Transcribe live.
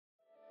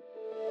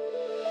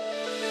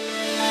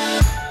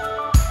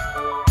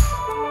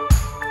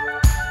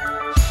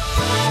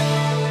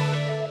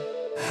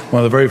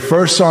one of the very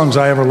first songs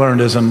I ever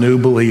learned as a new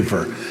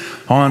believer.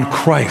 On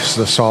Christ,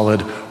 the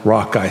solid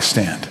rock I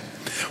stand.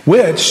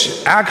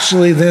 Which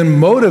actually then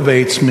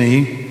motivates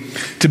me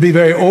to be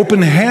very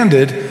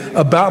open-handed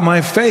about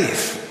my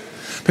faith.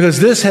 Because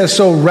this has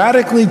so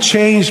radically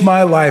changed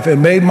my life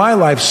and made my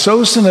life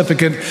so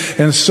significant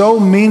and so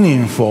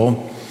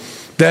meaningful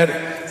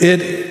that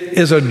it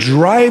is a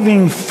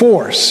driving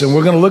force. And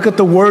we're going to look at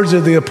the words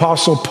of the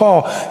Apostle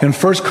Paul in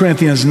 1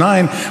 Corinthians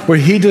 9, where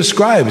he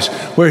describes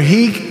where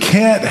he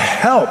can't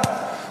help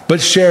but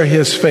share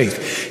his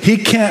faith. He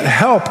can't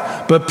help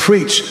but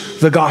preach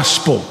the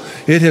gospel.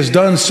 It has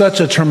done such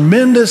a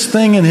tremendous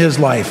thing in his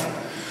life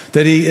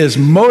that he is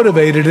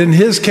motivated, in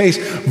his case,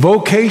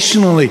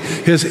 vocationally.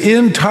 His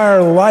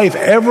entire life,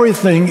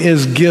 everything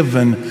is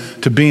given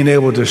to being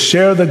able to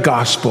share the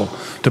gospel,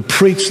 to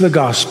preach the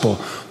gospel,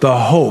 the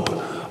hope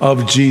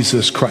of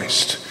Jesus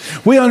Christ.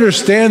 We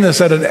understand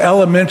this at an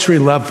elementary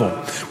level.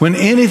 When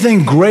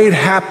anything great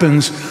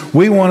happens,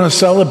 we want to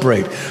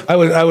celebrate. I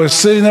was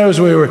sitting there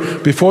as we were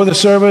before the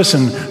service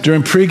and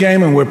during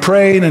pregame, and we're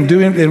praying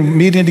and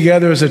meeting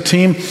together as a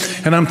team.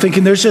 And I'm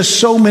thinking, there's just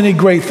so many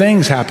great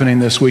things happening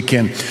this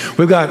weekend.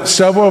 We've got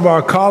several of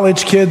our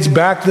college kids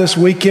back this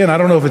weekend. I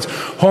don't know if it's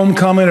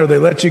homecoming or they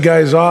let you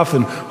guys off,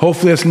 and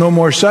hopefully it's no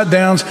more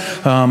shutdowns.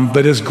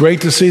 But it's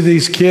great to see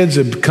these kids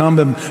have come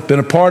and been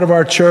a part of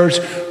our church,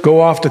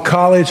 go off to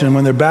college, and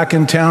when they're back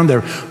in town,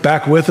 they're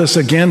back with us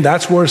again.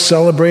 That's worth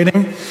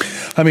celebrating.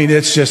 I mean,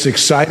 it's just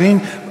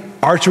exciting.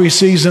 Archery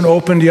season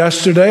opened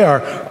yesterday.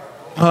 Our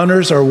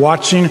hunters are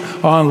watching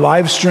on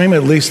live stream.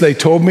 At least they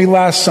told me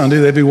last Sunday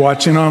they'd be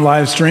watching on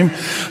live stream.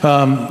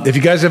 If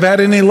you guys have had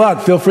any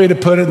luck, feel free to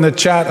put it in the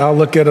chat. I'll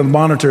look at a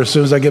monitor as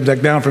soon as I get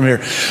back down from here.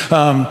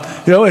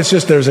 It's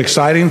just there's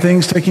exciting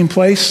things taking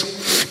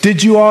place.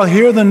 Did you all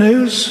hear the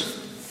news?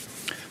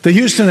 The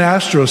Houston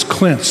Astros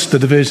clinched the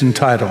division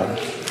title.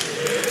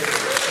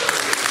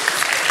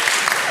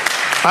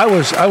 I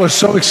was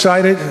so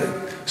excited.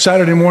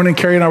 Saturday morning,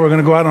 Carrie and I were going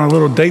to go out on a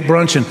little date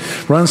brunch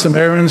and run some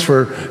errands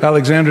for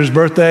Alexander's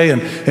birthday.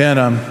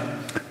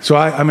 So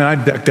I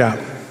decked out.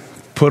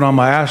 Put on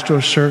my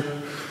Astros shirt,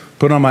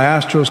 put on my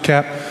Astros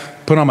cap,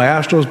 put on my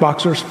Astros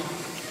boxers.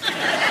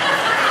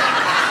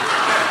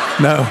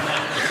 No,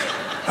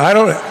 I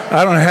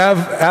don't have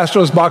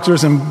Astros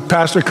boxers, and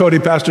Pastor Cody,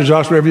 Pastor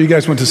Josh, wherever you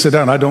guys went to sit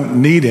down, I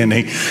don't need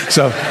any.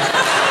 So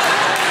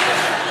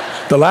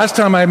the last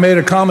time I made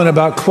a comment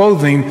about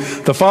clothing,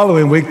 the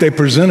following week they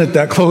presented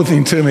that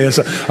clothing to me.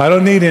 So I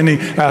don't need any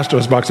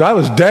Astros boxers. I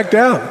was decked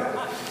out.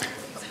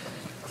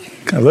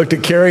 I looked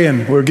at Carrie,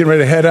 and we were getting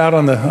ready to head out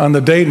on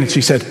the date, and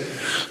she said,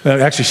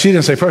 actually, she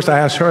didn't say first. I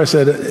asked her, I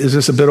said, is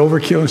this a bit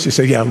overkill? And she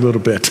said, yeah, a little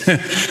bit.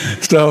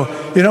 So,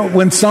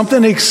 when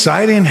something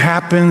exciting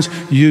happens,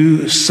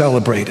 you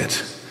celebrate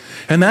it.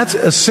 And that's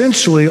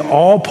essentially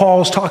all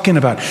Paul's talking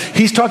about.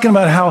 He's talking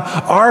about how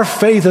our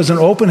faith is an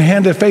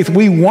open-handed faith.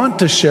 We want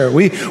to share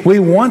it. We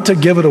want to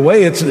give it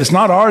away. It's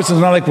not ours. It's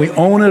not like we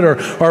own it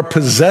or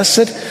possess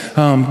it.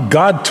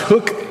 God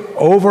took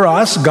over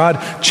us.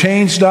 God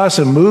changed us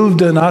and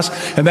moved in us.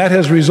 And that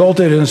has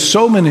resulted in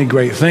so many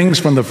great things,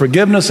 from the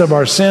forgiveness of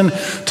our sin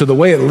to the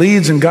way it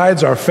leads and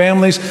guides our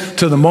families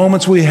to the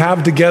moments we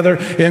have together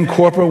in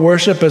corporate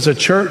worship as a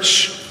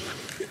church.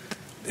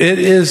 It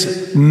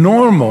is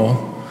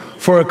normal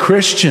for a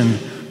Christian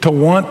to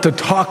want to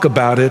talk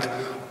about it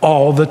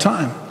all the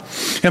time.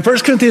 In 1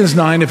 Corinthians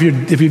 9, if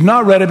you've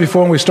not read it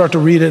before and we start to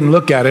read it and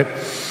look at it,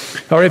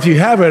 or if you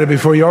have read it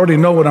before, you already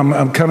know what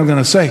I'm kind of going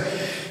to say.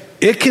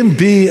 It can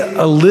be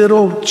a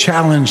little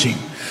challenging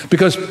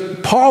because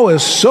Paul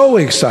is so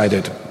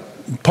excited.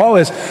 Paul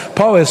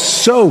is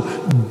so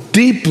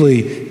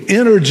deeply,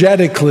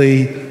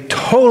 energetically,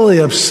 totally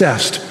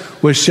obsessed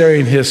with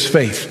sharing his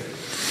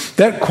faith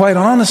that, quite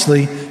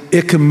honestly,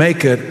 it can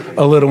make it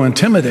a little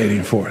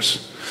intimidating for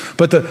us.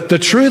 But the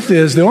truth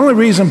is, the only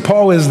reason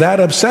Paul is that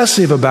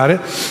obsessive about it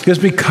is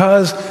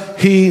because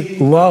he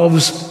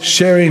loves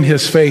sharing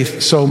his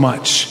faith so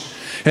much.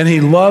 And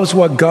he loves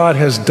what God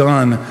has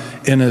done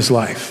in his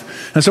life.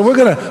 And so we're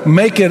going to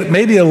make it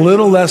maybe a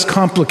little less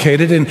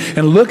complicated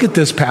and look at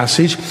this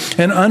passage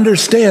and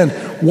understand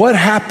what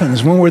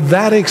happens when we're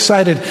that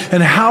excited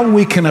and how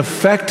we can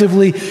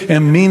effectively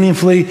and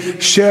meaningfully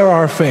share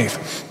our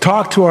faith.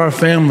 Talk to our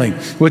family,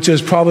 which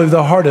is probably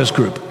the hardest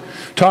group.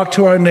 Talk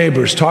to our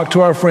neighbors, talk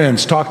to our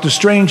friends, talk to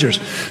strangers,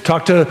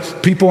 talk to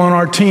people on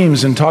our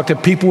teams, and talk to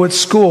people at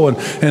school,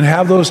 and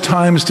have those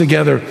times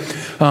together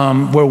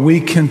where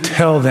we can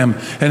tell them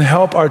and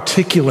help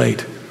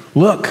articulate,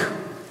 look,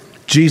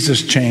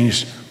 Jesus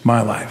changed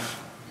my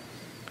life.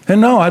 And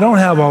no, I don't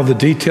have all the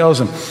details,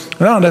 and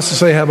I don't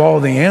necessarily have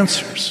all the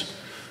answers.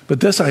 But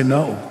this I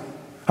know.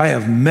 I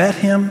have met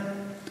him,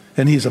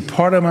 and he's a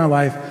part of my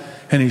life,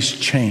 and he's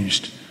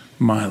changed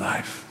my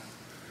life.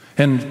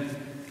 And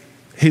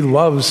he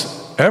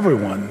loves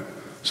everyone.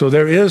 So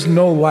there is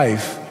no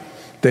life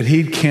that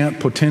he can't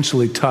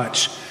potentially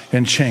touch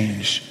and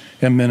change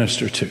and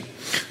minister to.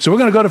 So we're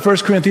going to go to 1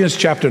 Corinthians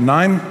chapter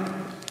 9.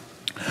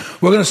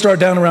 We're going to start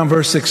down around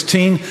verse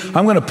 16.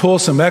 I'm going to pull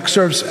some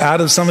excerpts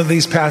out of some of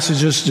these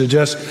passages to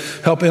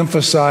just help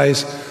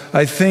emphasize,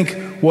 I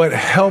think, what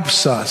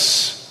helps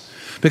us.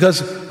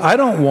 Because I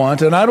don't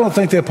want, and I don't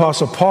think the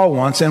Apostle Paul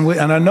wants, and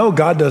I know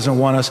God doesn't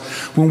want us,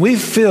 when we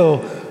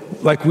feel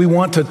like we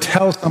want to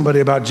tell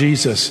somebody about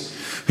Jesus,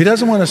 he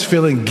doesn't want us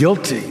feeling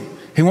guilty.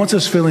 He wants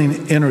us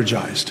feeling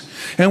energized.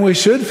 And we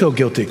should feel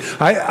guilty.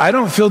 I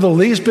don't feel the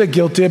least bit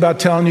guilty about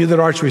telling you that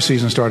archery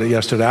season started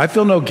yesterday. I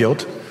feel no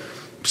guilt.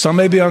 Some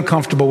may be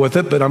uncomfortable with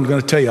it, but I'm going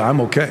to tell you,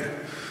 I'm okay.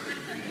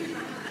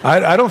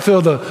 I don't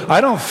feel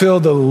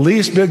the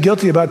least bit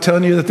guilty about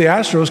telling you that the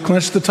Astros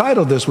clinched the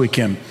title this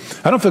weekend.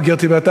 I don't feel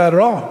guilty about that at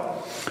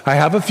all. I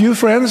have a few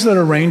friends that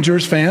are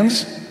Rangers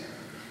fans.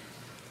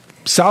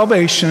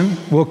 Salvation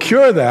will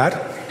cure that.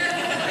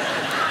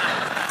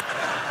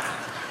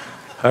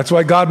 That's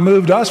why God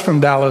moved us from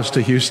Dallas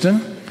to Houston.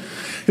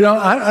 You know,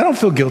 I don't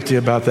feel guilty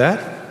about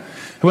that.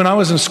 When I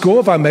was in school,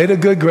 if I made a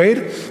good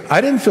grade,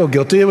 I didn't feel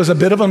guilty. It was a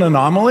bit of an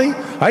anomaly.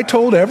 I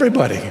told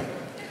everybody.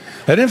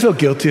 I didn't feel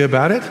guilty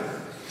about it.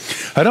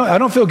 I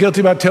don't feel guilty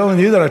about telling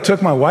you that I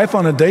took my wife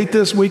on a date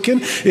this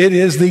weekend. It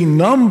is the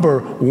number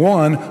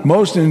one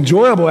most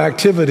enjoyable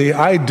activity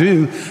I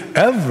do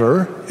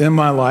ever in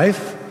my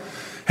life.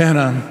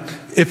 And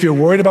if you're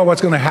worried about what's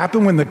going to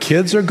happen when the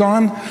kids are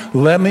gone,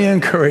 let me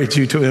encourage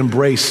you to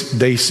embrace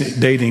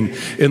dating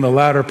in the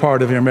latter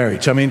part of your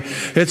marriage. I mean,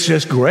 it's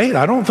just great.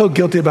 I don't feel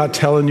guilty about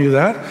telling you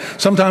that.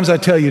 Sometimes I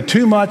tell you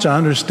too much. I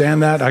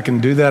understand that. I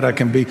can do that. I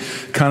can be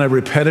kind of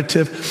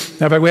repetitive.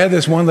 Now, in fact, we had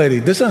this one lady.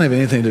 This doesn't have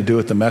anything to do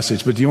with the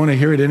message, but do you want to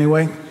hear it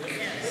anyway?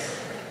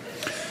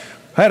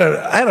 I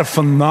had a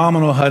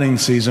phenomenal hunting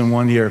season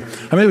one year.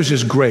 I mean, it was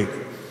just great.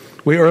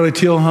 We early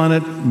teal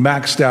hunted,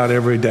 maxed out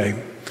every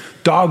day.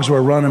 Dogs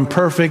were running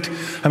perfect.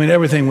 I mean,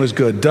 everything was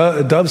good.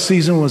 Dove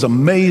season was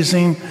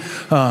amazing.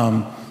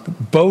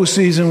 Bow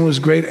season was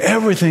great.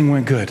 Everything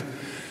went good.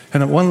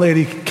 And one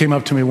lady came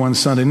up to me one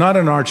Sunday, not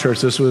in our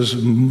church. This was a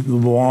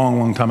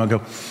long time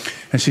ago.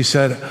 And she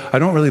said, I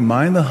don't really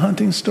mind the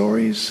hunting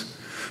stories,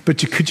 but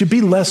could you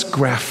be less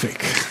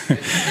graphic?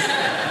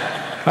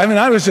 I mean,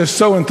 I was just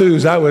so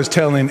enthused. I was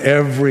telling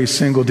every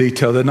single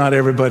detail that not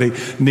everybody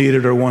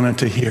needed or wanted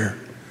to hear.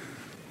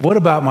 What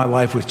about my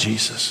life with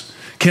Jesus?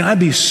 Can I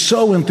be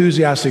so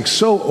enthusiastic,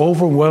 so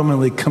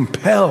overwhelmingly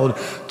compelled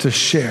to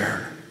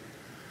share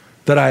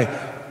that I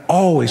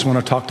always want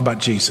to talk about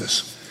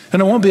Jesus?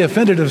 And I won't be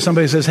offended if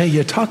somebody says, hey,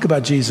 you talk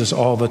about Jesus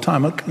all the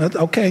time.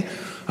 Okay,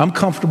 I'm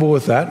comfortable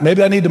with that.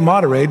 Maybe I need to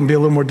moderate and be a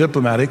little more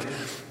diplomatic,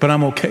 but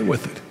I'm okay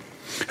with it.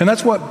 And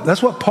that's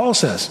what Paul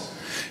says.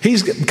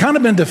 He's kind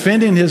of been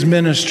defending his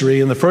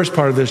ministry in the first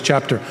part of this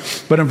chapter.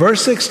 But in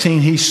verse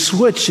 16, he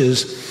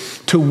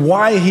switches to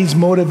why he's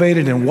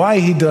motivated and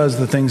why he does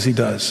the things he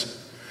does.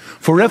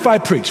 For if I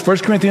preach, 1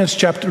 Corinthians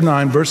chapter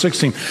 9, verse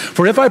 16,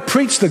 for if I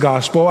preach the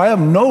gospel, I have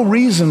no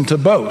reason to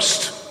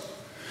boast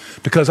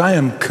because I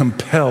am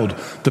compelled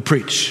to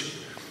preach.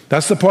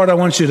 That's the part I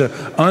want you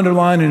to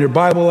underline in your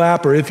Bible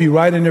app, or if you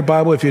write in your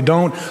Bible, if you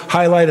don't,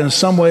 highlight in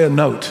some way a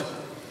note.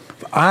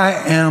 I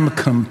am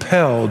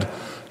compelled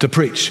to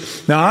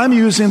preach. Now, I'm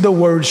using the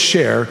word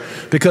share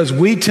because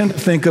we tend to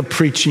think of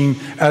preaching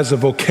as a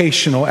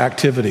vocational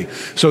activity.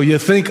 So you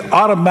think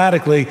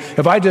automatically,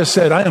 if I just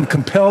said, I am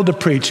compelled to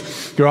preach,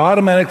 you're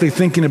automatically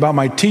thinking about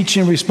my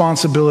teaching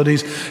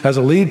responsibilities as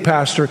a lead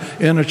pastor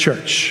in a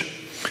church.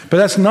 But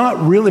that's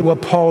not really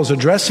what Paul's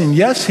addressing.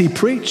 Yes, he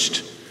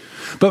preached.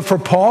 But for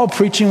Paul,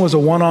 preaching was a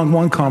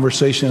one-on-one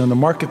conversation in the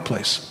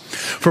marketplace.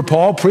 For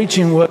Paul,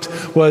 preaching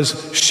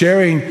was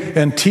sharing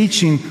and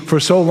teaching for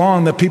so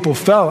long that people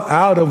fell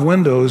out of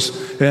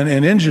windows and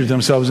injured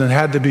themselves and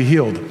had to be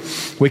healed.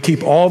 We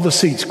keep all the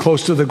seats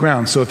close to the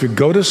ground, so if you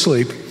go to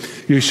sleep,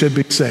 you should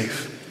be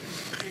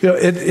safe. You know,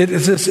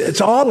 it's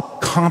all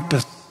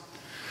compass.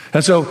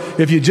 And so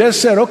if you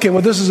just said, okay,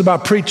 well, this is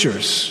about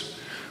preachers.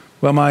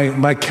 Well,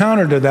 my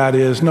counter to that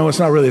is, no, it's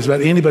not really. It's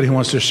about anybody who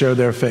wants to share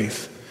their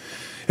faith.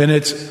 And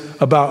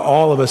it's about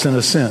all of us in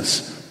a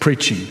sense,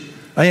 preaching.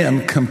 I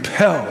am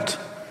compelled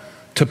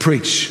to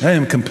preach. I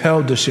am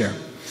compelled to share.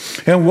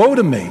 And woe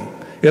to me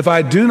if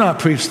I do not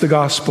preach the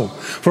gospel.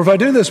 For if I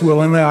do this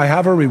willingly, I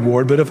have a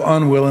reward, but if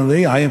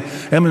unwillingly, I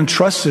am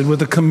entrusted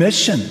with a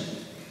commission.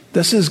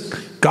 This is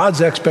God's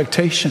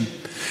expectation.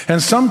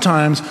 And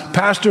sometimes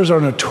pastors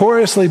are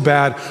notoriously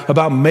bad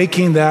about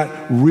making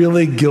that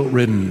really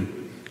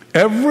guilt-ridden.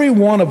 Every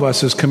one of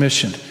us is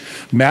commissioned.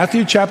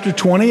 Matthew chapter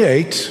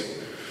 28,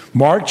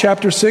 Mark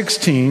chapter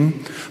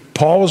 16,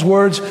 Paul's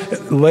words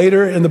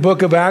later in the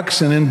book of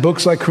Acts and in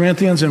books like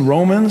Corinthians and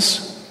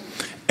Romans,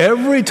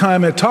 every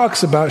time it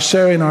talks about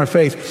sharing our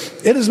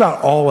faith, it is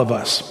about all of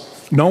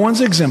us. No one's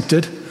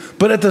exempted,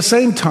 but at the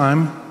same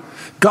time,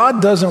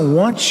 God doesn't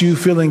want you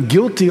feeling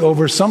guilty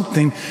over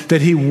something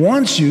that he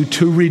wants you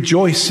to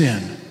rejoice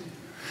in.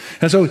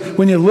 And so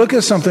when you look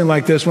at something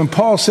like this, when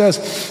Paul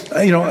says,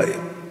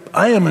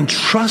 I am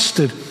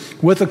entrusted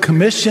with a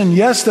commission,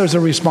 yes, there's a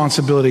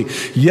responsibility.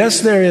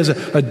 Yes, there is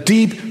a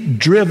deep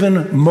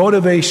driven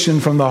motivation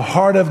from the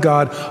heart of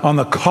God on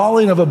the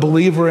calling of a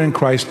believer in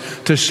Christ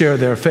to share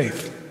their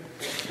faith.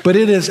 But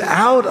it is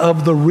out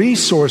of the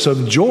resource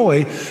of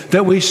joy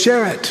that we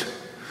share it,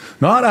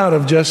 not out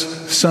of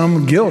just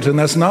some guilt. And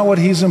that's not what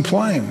he's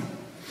implying.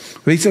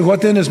 But he said,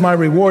 what then is my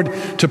reward?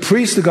 To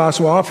preach the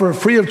gospel, offer it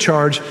free of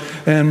charge,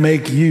 and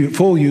make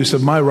full use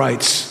of my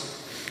rights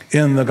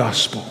in the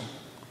gospel.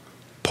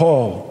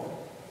 Paul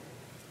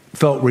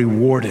felt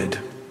rewarded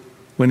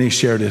when he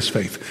shared his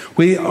faith.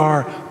 We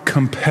are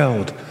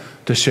compelled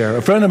to share.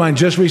 A friend of mine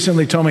just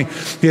recently told me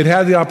he had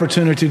had the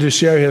opportunity to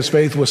share his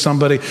faith with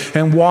somebody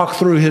and walk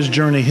through his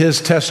journey,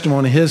 his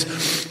testimony,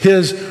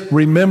 his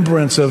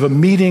remembrance of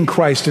meeting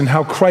Christ and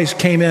how Christ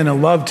came in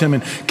and loved him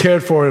and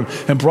cared for him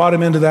and brought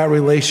him into that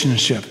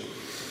relationship.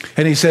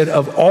 And he said,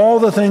 of all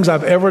the things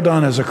I've ever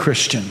done as a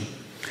Christian,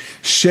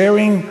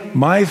 sharing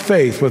my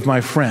faith with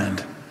my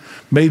friend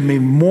made me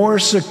more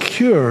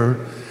secure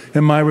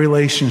in my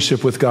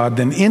relationship with God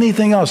than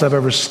anything else I've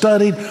ever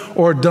studied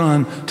or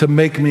done to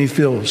make me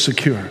feel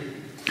secure.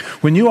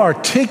 When you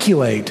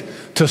articulate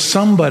to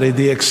somebody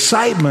the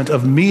excitement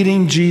of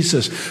meeting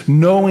Jesus,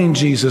 knowing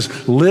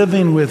Jesus,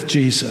 living with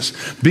Jesus,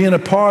 being a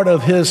part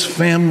of his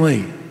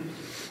family,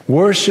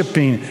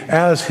 worshiping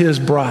as his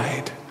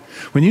bride,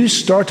 when you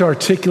start to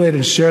articulate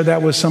and share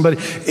that with somebody,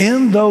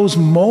 in those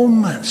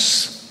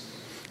moments,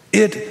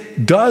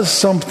 it does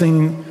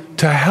something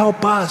to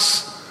help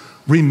us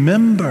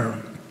remember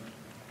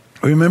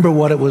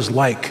what it was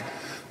like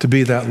to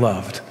be that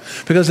loved.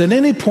 Because at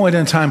any point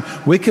in time,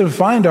 we can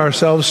find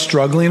ourselves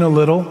struggling a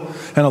little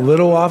and a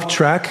little off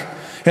track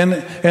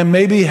and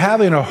maybe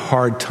having a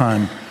hard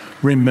time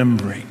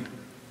remembering.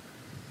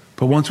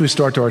 But once we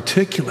start to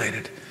articulate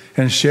it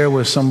and share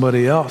with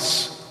somebody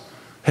else,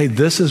 hey,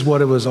 this is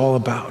what it was all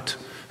about,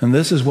 and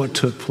this is what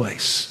took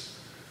place,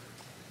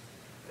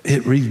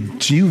 it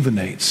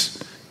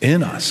rejuvenates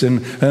in us.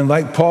 And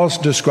like Paul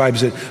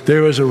describes it,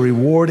 there is a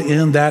reward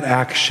in that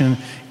action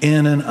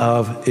in and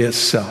of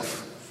itself.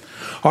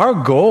 Our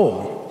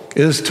goal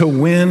is to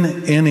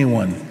win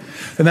anyone.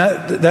 And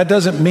that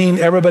doesn't mean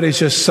everybody's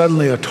just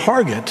suddenly a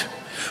target,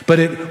 but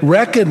it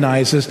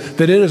recognizes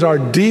that it is our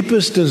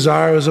deepest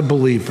desire as a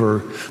believer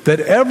that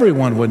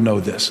everyone would know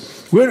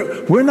this.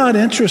 We're not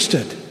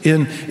interested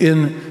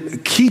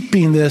in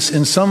keeping this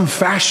in some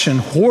fashion,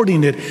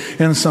 hoarding it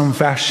in some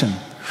fashion.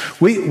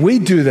 We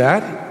do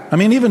that. I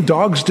mean, even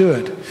dogs do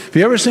it. Have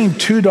you ever seen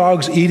two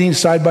dogs eating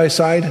side by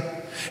side?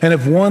 And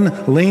if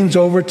one leans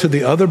over to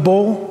the other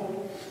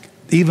bowl,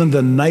 even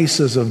the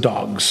nicest of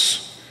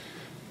dogs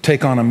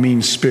take on a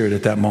mean spirit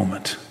at that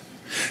moment.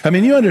 I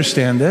mean, you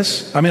understand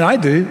this. I mean, I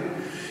do.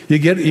 You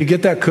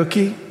get that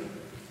cookie,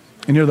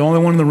 and you're the only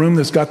one in the room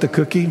that's got the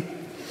cookie.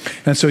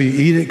 And so you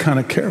eat it kind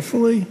of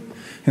carefully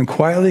and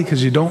quietly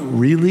because you don't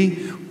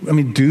really, I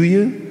mean, do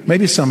you?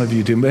 Maybe some of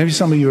you do. Maybe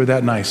some of you are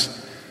that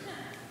nice.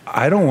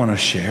 I don't want to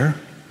share.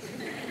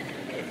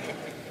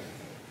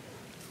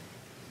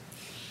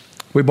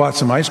 We bought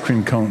some ice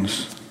cream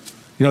cones.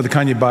 You know, the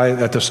kind you buy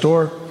at the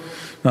store?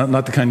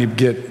 Not the kind you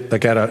get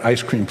like at an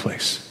ice cream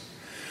place.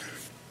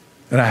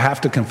 And I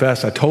have to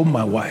confess, I told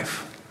my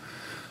wife,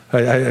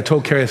 I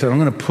told Carrie, I said, I'm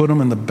going to put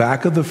them in the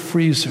back of the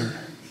freezer.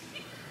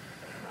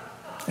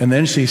 And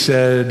then she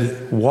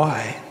said,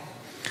 why?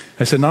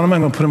 I said, not only am I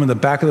going to put them in the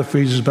back of the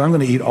freezers, but I'm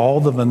going to eat all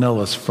the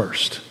vanillas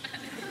first.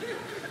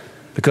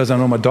 Because I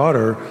know my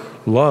daughter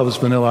loves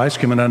vanilla ice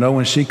cream, and I know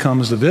when she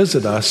comes to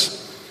visit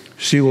us,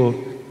 she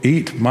will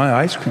eat my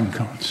ice cream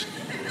cones.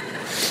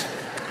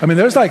 I mean,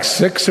 there's like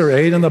 6 or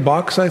 8 in the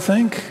box, I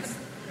think.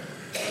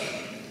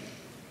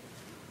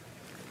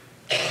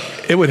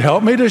 It would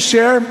help me to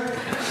share,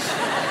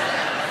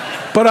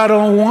 but I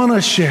don't want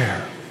to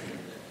share.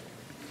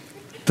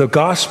 The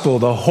gospel,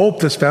 the hope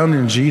that's found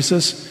in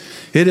Jesus,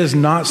 it is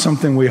not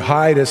something we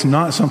hide. It's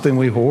not something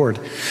we hoard.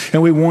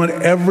 And we want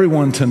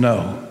everyone to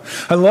know.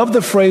 I love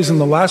the phrase in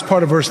the last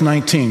part of verse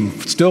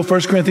 19. Still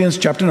 1 Corinthians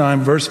chapter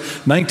 9,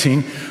 verse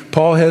 19.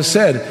 Paul has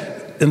said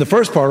in the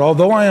first part,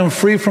 although I am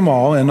free from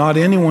all and not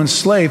anyone's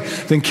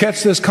slave, then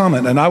catch this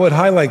comment. And I would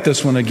highlight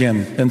this one again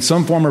in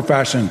some form or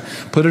fashion.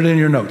 Put it in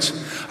your notes.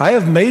 I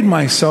have made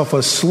myself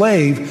a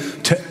slave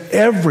to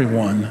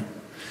everyone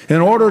in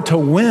order to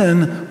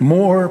win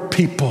more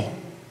people.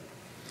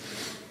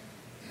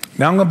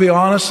 Now I'm going to be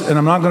honest, and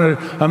I'm not going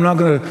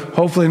to,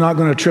 hopefully not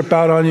going to trip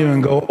out on you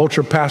and go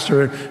ultra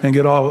pastor and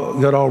get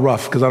all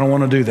rough, because I don't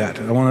want to do that.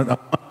 I want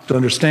to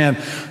understand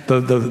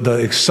the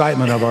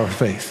excitement of our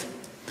faith.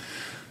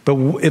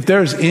 But if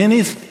there's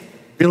anything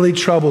that really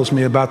troubles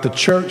me about the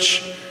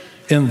church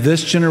in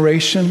this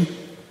generation,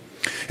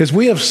 is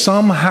we have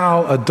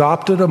somehow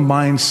adopted a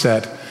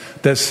mindset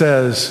that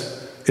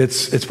says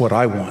it's what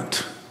I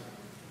want.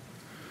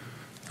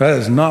 That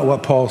is not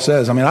what Paul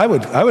says. I mean, I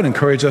would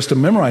encourage us to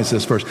memorize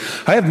this verse.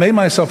 I have made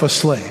myself a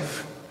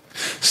slave.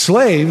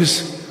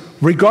 Slaves,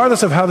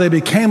 regardless of how they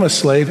became a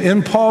slave,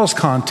 in Paul's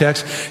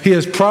context, he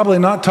is probably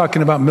not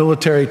talking about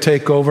military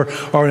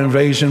takeover or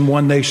invasion,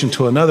 one nation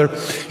to another.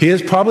 He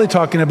is probably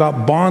talking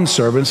about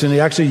bondservants, and he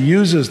actually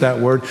uses that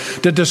word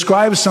to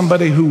describe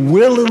somebody who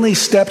willingly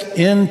stepped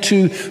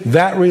into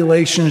that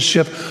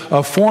relationship,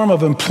 a form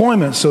of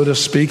employment, so to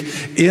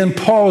speak, in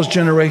Paul's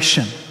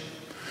generation.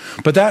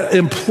 But that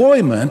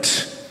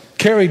employment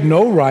carried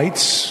no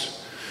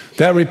rights.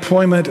 That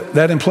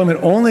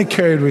employment only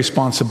carried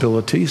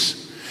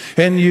responsibilities.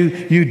 And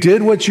you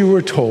did what you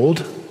were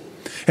told.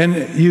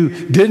 And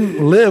you didn't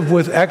live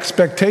with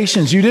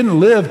expectations. You didn't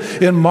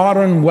live in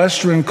modern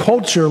Western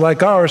culture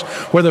like ours,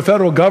 where the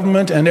federal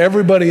government and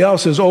everybody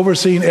else is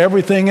overseeing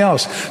everything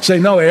else. Say,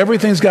 no,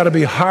 everything's got to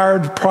be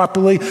hired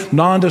properly,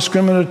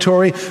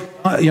 non-discriminatory,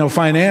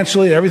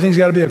 financially, everything's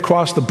got to be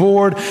across the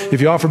board. If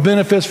you offer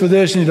benefits for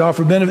this, you need to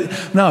offer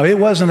benefits. No, it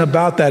wasn't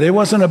about that. It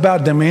wasn't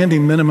about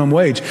demanding minimum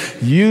wage.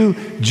 You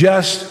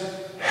just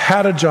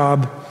had a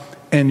job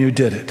and you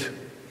did it.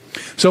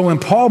 So when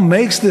Paul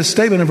makes this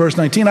statement in verse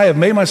 19, I have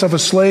made myself a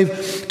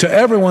slave to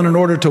everyone in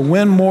order to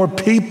win more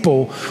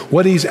people,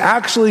 what he's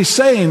actually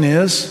saying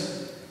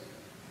is,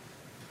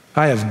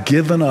 I have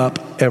given up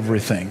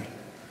everything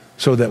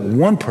so that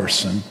one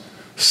person,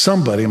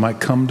 somebody might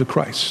come to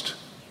Christ.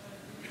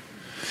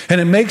 And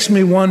it makes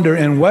me wonder,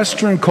 in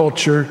Western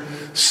culture,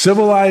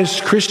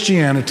 civilized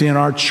Christianity, in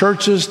our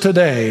churches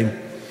today,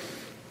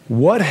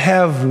 what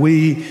have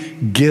we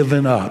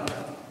given up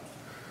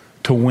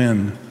to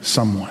win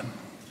someone?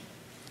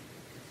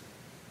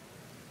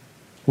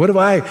 What have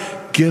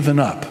I given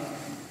up?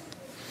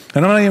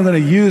 And I'm not even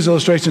going to use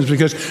illustrations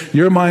because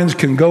your minds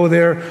can go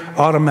there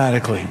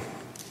automatically.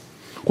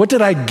 What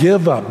did I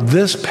give up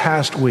this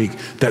past week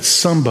that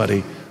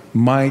somebody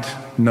might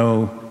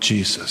know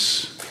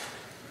Jesus?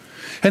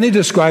 And he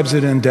describes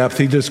it in depth.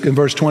 In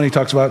verse 20, he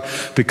talks about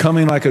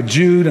becoming like a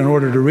Jew in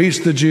order to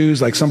reach the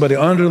Jews, like somebody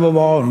under the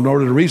law in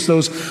order to reach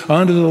those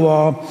under the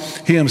law.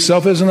 He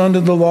himself isn't under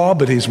the law,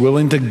 but he's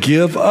willing to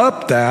give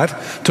up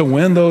that to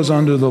win those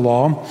under the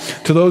law.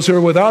 To those who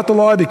are without the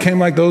law, he became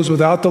like those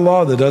without the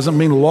law. That doesn't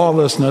mean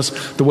lawlessness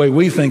the way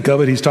we think of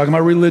it. He's talking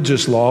about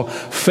religious law,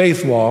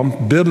 faith law,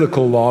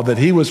 biblical law that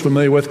he was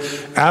familiar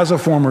with as a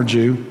former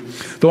Jew.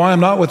 Though I am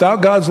not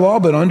without God's law,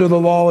 but under the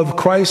law of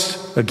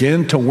Christ,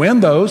 again, to win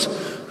those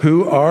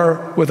who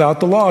are without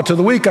the law. To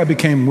the weak I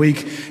became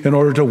weak in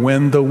order to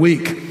win the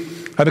weak.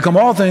 I become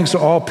all things to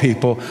all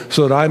people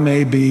so that I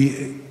may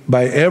be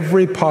by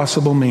every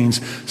possible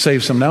means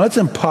save some. Now it's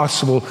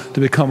impossible to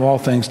become all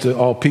things to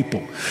all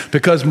people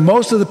because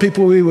most of the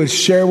people we would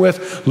share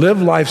with live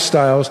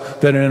lifestyles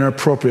that are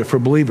inappropriate for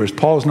believers.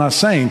 Paul's not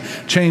saying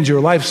change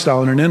your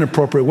lifestyle in an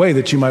inappropriate way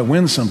that you might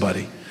win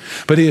somebody.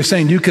 But he is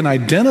saying you can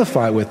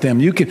identify with them.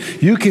 You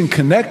can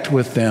connect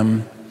with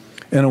them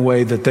in a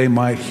way that they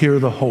might hear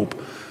the hope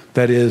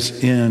that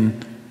is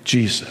in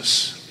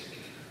Jesus.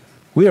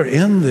 We are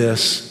in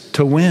this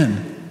to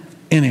win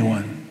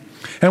anyone.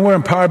 And we're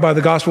empowered by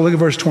the gospel. Look at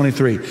verse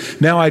 23.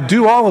 Now I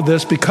do all of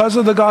this because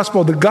of the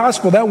gospel. The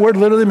gospel, that word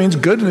literally means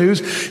good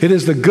news. It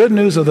is the good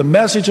news of the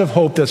message of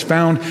hope that's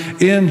found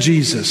in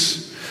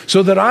Jesus,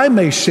 so that I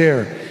may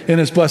share in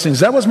his blessings.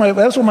 That's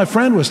what my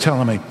friend was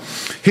telling me.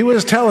 He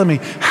was telling me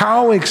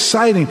how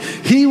exciting.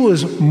 He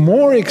was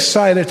more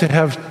excited to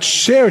have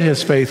shared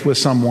his faith with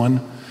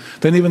someone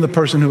than even the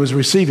person who was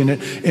receiving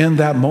it in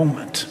that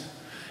moment.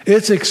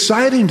 It's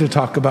exciting to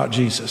talk about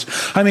Jesus.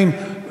 I mean,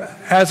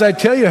 as I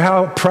tell you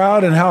how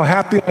proud and how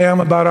happy I am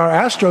about our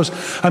Astros,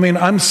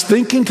 I'm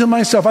thinking to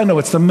myself, I know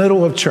it's the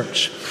middle of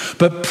church,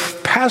 but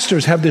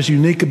pastors have this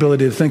unique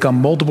ability to think on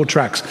multiple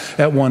tracks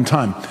at one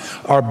time.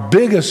 Our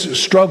biggest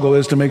struggle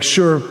is to make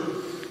sure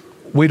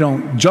we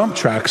don't jump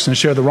tracks and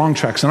share the wrong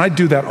tracks. And I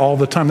do that all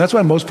the time. That's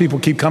why most people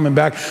keep coming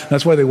back.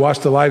 That's why they watch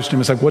the live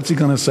stream. It's like, what's he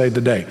going to say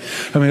today?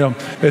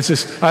 It's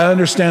just, I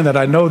understand that.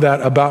 I know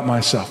that about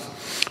myself.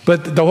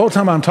 But the whole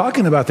time I'm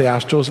talking about the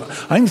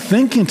Astros, I'm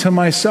thinking to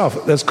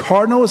myself, as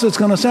cardinal as it's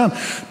going to sound,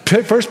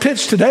 first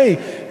pitch today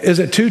is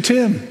at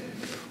 2:10.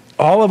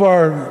 All of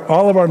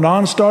our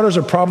non-starters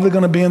are probably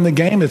going to be in the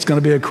game. It's going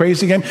to be a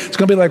crazy game. It's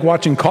going to be like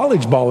watching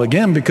college ball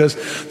again because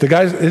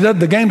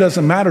the game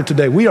doesn't matter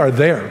today. We are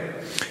there.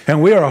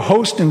 And we are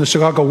hosting the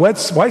Chicago White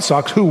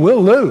Sox, who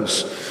will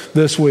lose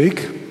this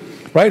week,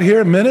 right here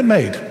at Minute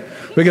Maid.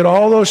 We get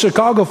all those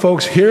Chicago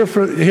folks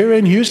here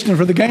in Houston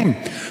for the game.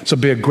 So it'll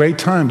be a great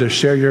time to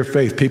share your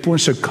faith. People in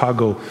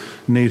Chicago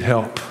need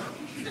help.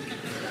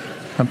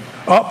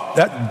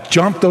 That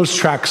jumped those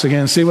tracks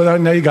again. See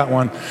what now you got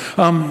one.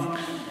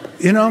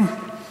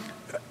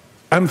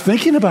 I'm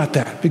thinking about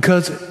that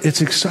because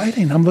it's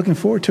exciting. I'm looking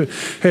forward to it.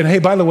 And hey,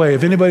 by the way,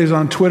 if anybody's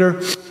on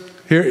Twitter,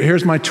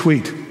 here's my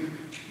tweet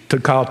to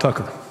Kyle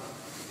Tucker.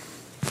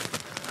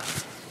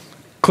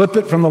 Clip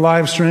it from the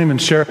live stream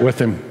and share it with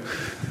him.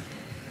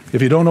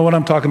 If you don't know what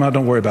I'm talking about,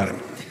 don't worry about it.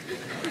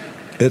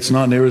 It's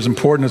not near as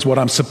important as what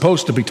I'm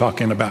supposed to be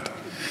talking about.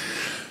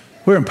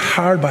 We're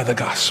empowered by the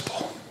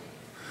gospel.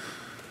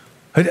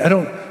 I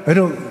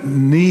don't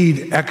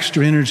need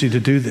extra energy to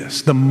do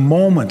this. The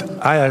moment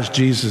I asked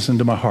Jesus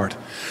into my heart,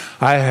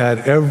 I had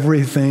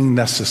everything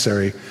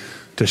necessary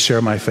to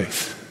share my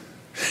faith.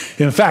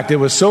 In fact, it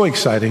was so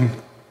exciting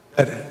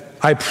that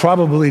I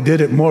probably did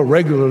it more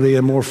regularly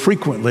and more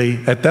frequently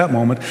at that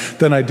moment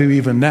than I do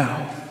even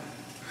now.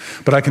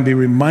 But I can be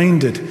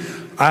reminded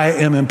I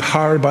am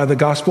empowered by the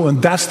gospel,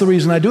 and that's the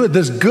reason I do it.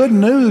 This good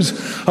news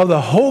of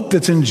the hope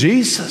that's in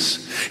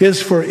Jesus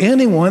is for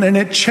anyone, and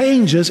it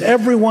changes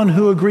everyone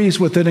who agrees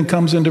with it and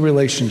comes into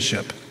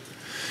relationship.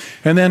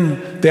 And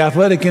then the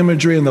athletic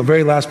imagery in the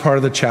very last part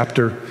of the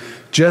chapter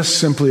just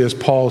simply is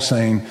Paul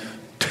saying,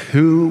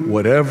 do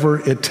whatever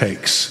it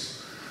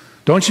takes.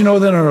 Don't you know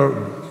that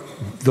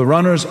the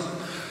runners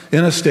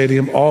in a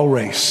stadium all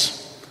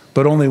race,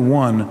 but only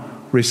one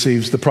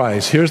receives the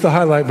prize? Here's the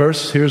highlight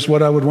verse. Here's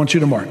what I would want you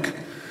to mark.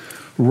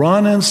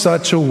 Run in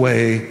such a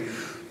way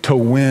to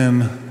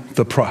win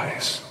the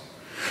prize.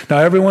 Now,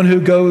 everyone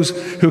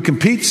who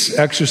competes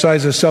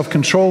exercises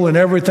self-control in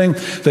everything.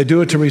 They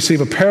do it to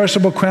receive a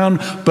perishable crown,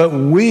 but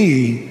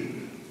we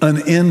an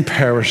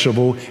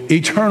imperishable,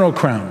 eternal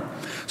crown.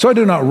 So I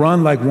do not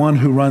run like one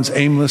who runs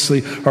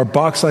aimlessly or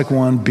box like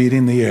one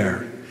beating the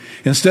air.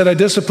 Instead, I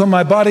discipline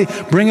my body,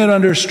 bring it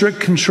under strict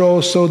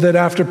control so that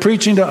after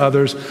preaching to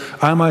others,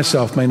 I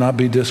myself may not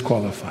be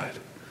disqualified.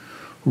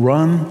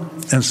 Run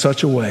in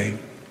such a way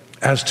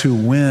as to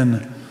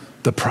win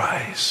the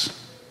prize.